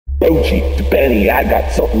Rogie to Bene, I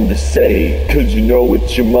got something to say, cause you know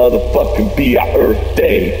it's your motherfucking B.I. Earth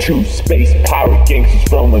Day. Two space pirate gangsters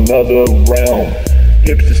from another realm.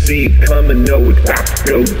 Hipster see it coming, know it's about to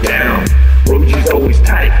go down. Rogie's always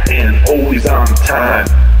tight and always on time.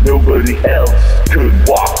 Nobody else could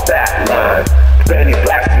walk that line. Bene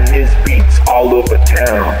blasting his beats all over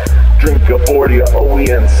town. Drink a 40 OE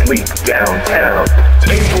and sleep downtown.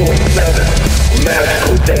 April 7th,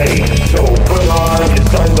 magical day. So put on your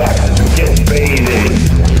sunglasses and get faded.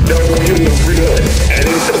 Know you're real and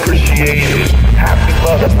it's appreciated. Happy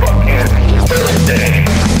motherfucking birthday.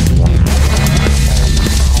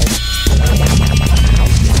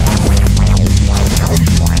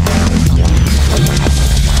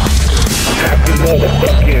 Happy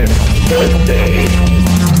motherfucking birthday.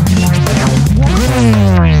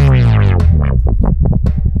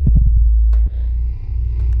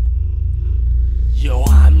 Yo,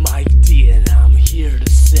 I'm Mike D and I'm here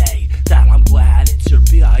to say that I'm glad it's your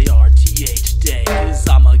BIRTH day. Cause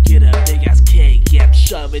I'ma get a big ass cake and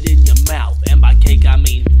shove it in your mouth. And by cake I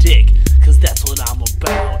mean dick, cause that's what I'm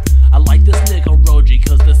about. I like this nigga Rogie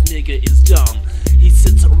cause this nigga is dumb. He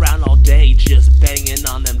sits around all day just banging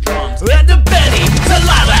on them drums. And the Bene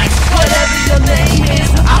Tleilax, whatever your name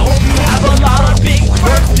is, I hope you have a lot of big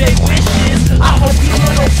birthday wishes. I hope you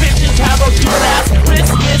little bitches have a good ass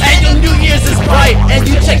Christmas. And your New Year's is bright and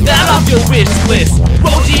you check that off your wish list.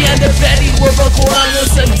 Rogie and the Bene were both born on the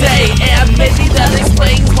same day. And maybe that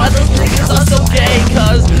explains why those niggas are so gay.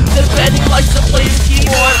 Cause the Bene likes to play his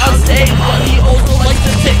keyboard on stage, but he also likes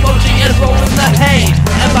to take Rogie and roll in the hay.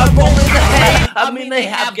 And by rolling the hay, I mean they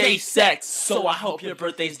have gay sex. So I hope your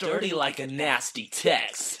birthday's dirty like a nasty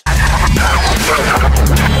text.